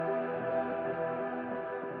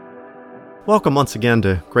Welcome once again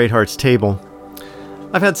to Great Hearts Table.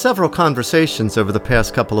 I've had several conversations over the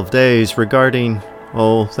past couple of days regarding,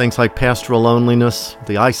 things like pastoral loneliness,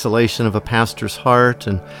 the isolation of a pastor's heart,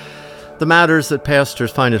 and the matters that pastors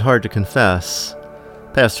find it hard to confess.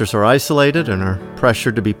 Pastors are isolated and are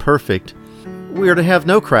pressured to be perfect. We are to have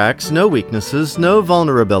no cracks, no weaknesses, no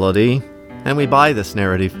vulnerability, and we buy this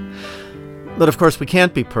narrative. But of course we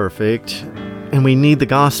can't be perfect, and we need the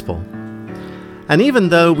gospel. And even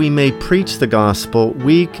though we may preach the gospel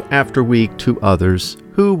week after week to others,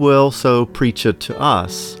 who will so preach it to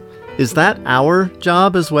us? Is that our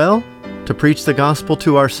job as well, to preach the gospel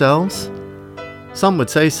to ourselves? Some would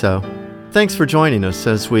say so. Thanks for joining us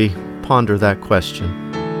as we ponder that question.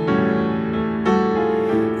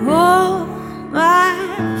 Oh, my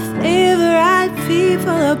favorite people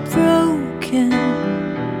are broken.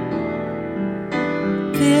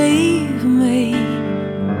 Believe me,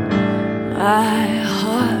 my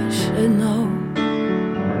heart should know.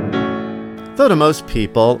 Though to most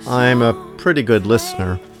people, I'm a pretty good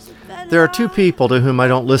listener, there are two people to whom I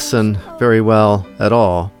don't listen very well at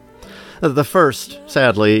all. The first,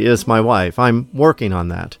 sadly, is my wife. I'm working on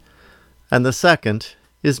that. And the second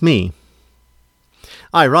is me.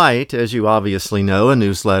 I write, as you obviously know, a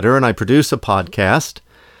newsletter, and I produce a podcast.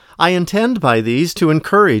 I intend by these to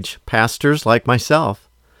encourage pastors like myself.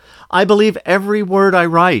 I believe every word I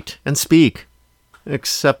write and speak,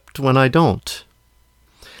 except when I don't.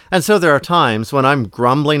 And so there are times when I'm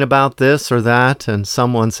grumbling about this or that, and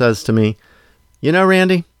someone says to me, "You know,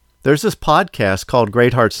 Randy, there's this podcast called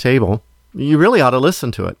Great Hearts Table. You really ought to listen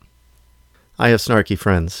to it." I have snarky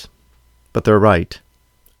friends, but they're right.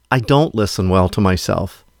 I don't listen well to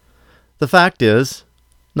myself. The fact is,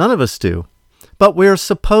 none of us do. But we're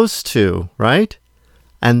supposed to, right?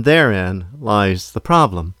 And therein lies the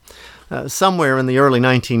problem. Somewhere in the early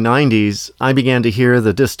 1990s, I began to hear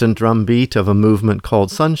the distant drumbeat of a movement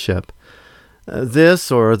called sonship.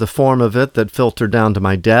 This, or the form of it that filtered down to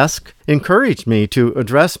my desk, encouraged me to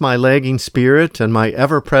address my lagging spirit and my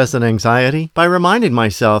ever-present anxiety by reminding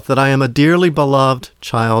myself that I am a dearly beloved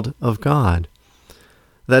child of God.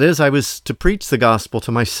 That is, I was to preach the gospel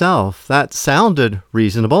to myself. That sounded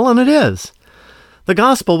reasonable, and it is. The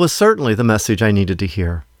gospel was certainly the message I needed to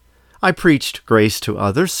hear. I preached grace to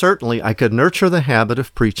others. Certainly, I could nurture the habit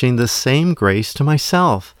of preaching the same grace to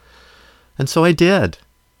myself. And so I did.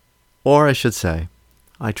 Or I should say,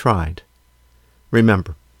 I tried.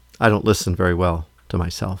 Remember, I don't listen very well to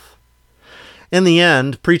myself. In the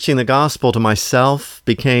end, preaching the gospel to myself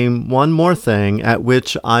became one more thing at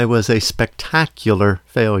which I was a spectacular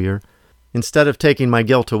failure. Instead of taking my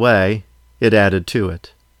guilt away, it added to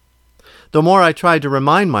it. The more I tried to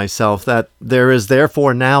remind myself that there is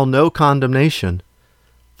therefore now no condemnation,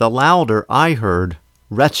 the louder I heard,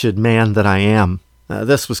 "Wretched man that I am."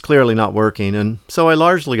 This was clearly not working, and so I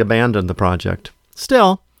largely abandoned the project.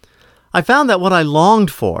 Still, I found that what I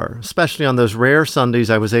longed for, especially on those rare Sundays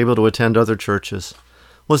I was able to attend other churches,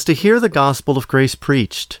 was to hear the gospel of grace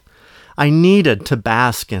preached. I needed to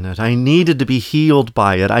bask in it. I needed to be healed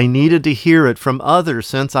by it. I needed to hear it from others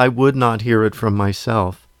since I would not hear it from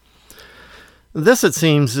myself. This, it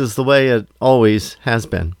seems, is the way it always has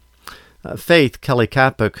been. Faith, Kelly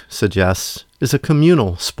Kapic suggests, is a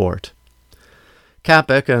communal sport.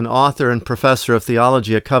 Kapic, an author and professor of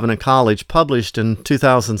theology at Covenant College, published in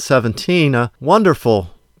 2017 a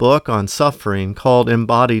wonderful book on suffering called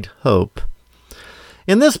Embodied Hope.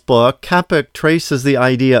 In this book, Kapic traces the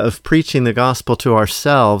idea of preaching the gospel to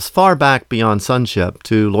ourselves far back beyond sonship,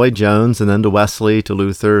 to Lloyd Jones and then to Wesley, to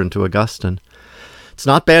Luther, and to Augustine. It's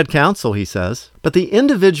not bad counsel, he says, but the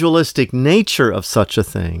individualistic nature of such a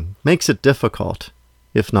thing makes it difficult,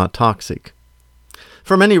 if not toxic.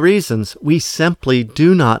 For many reasons, we simply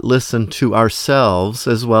do not listen to ourselves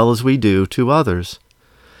as well as we do to others.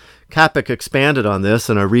 Kapic expanded on this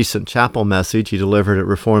in a recent chapel message he delivered at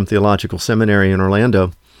Reformed Theological Seminary in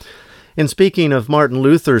Orlando. In speaking of Martin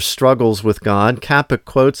Luther's struggles with God, Kapic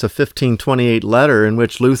quotes a 1528 letter in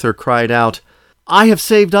which Luther cried out, "I have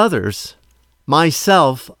saved others.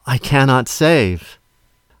 Myself I cannot save."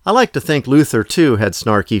 I like to think Luther, too, had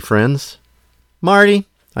snarky friends. "Marty,"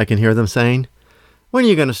 I can hear them saying, "when are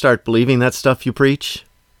you going to start believing that stuff you preach?"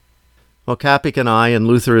 Well, Kapic and I, and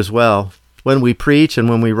Luther as well, when we preach and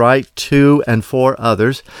when we write to and for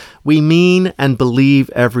others, we mean and believe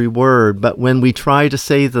every word, but when we try to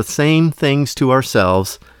say the same things to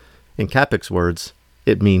ourselves, in Kapic's words,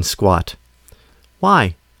 it means squat.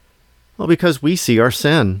 Why? Well, because we see our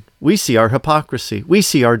sin. We see our hypocrisy. We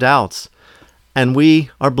see our doubts. And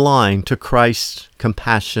we are blind to Christ's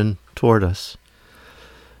compassion toward us.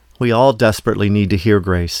 We all desperately need to hear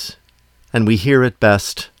grace, and we hear it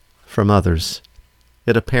best from others.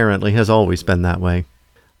 It apparently has always been that way.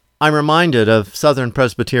 I'm reminded of Southern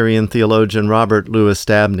Presbyterian theologian Robert Louis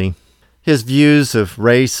Dabney. His views of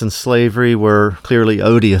race and slavery were clearly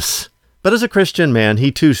odious. But as a Christian man,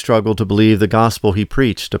 he too struggled to believe the gospel he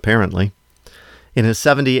preached, apparently. In his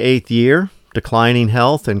 78th year, declining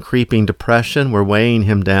health and creeping depression were weighing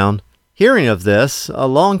him down. Hearing of this, a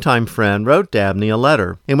longtime friend wrote Dabney a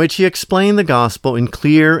letter in which he explained the gospel in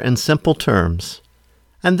clear and simple terms,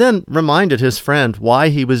 and then reminded his friend why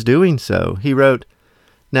he was doing so. He wrote,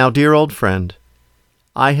 "Now, dear old friend,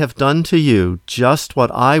 I have done to you just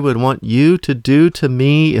what I would want you to do to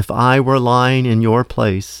me if I were lying in your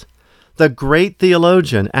place. The great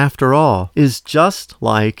theologian, after all, is just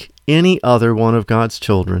like any other one of God's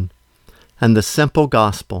children. And the simple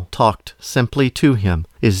gospel, talked simply to him,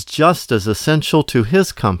 is just as essential to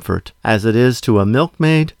his comfort as it is to a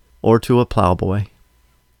milkmaid or to a plowboy.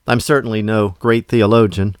 I'm certainly no great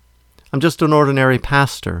theologian. I'm just an ordinary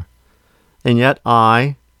pastor. And yet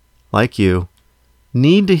I, like you,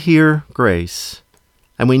 need to hear grace,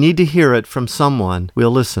 and we need to hear it from someone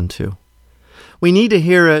we'll listen to. We need to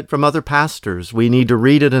hear it from other pastors. We need to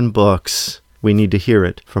read it in books. We need to hear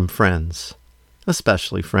it from friends,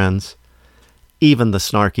 especially friends, even the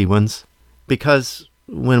snarky ones, because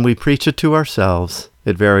when we preach it to ourselves,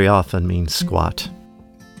 it very often means squat."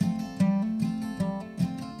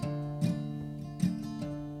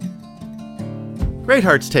 Great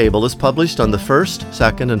Hearts Table is published on the first,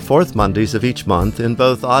 second, and fourth Mondays of each month in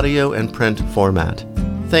both audio and print format.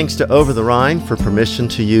 Thanks to Over the Rhine for permission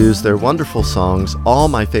to use their wonderful songs, All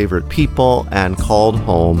My Favorite People and Called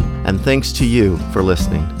Home, and thanks to you for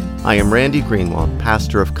listening. I am Randy Greenwald,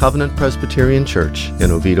 pastor of Covenant Presbyterian Church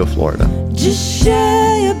in Oviedo, Florida. Just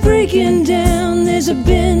shy of breaking down, there's a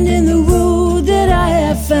bend in the road that I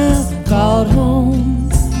have found called home.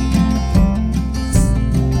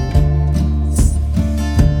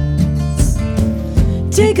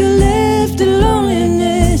 Take a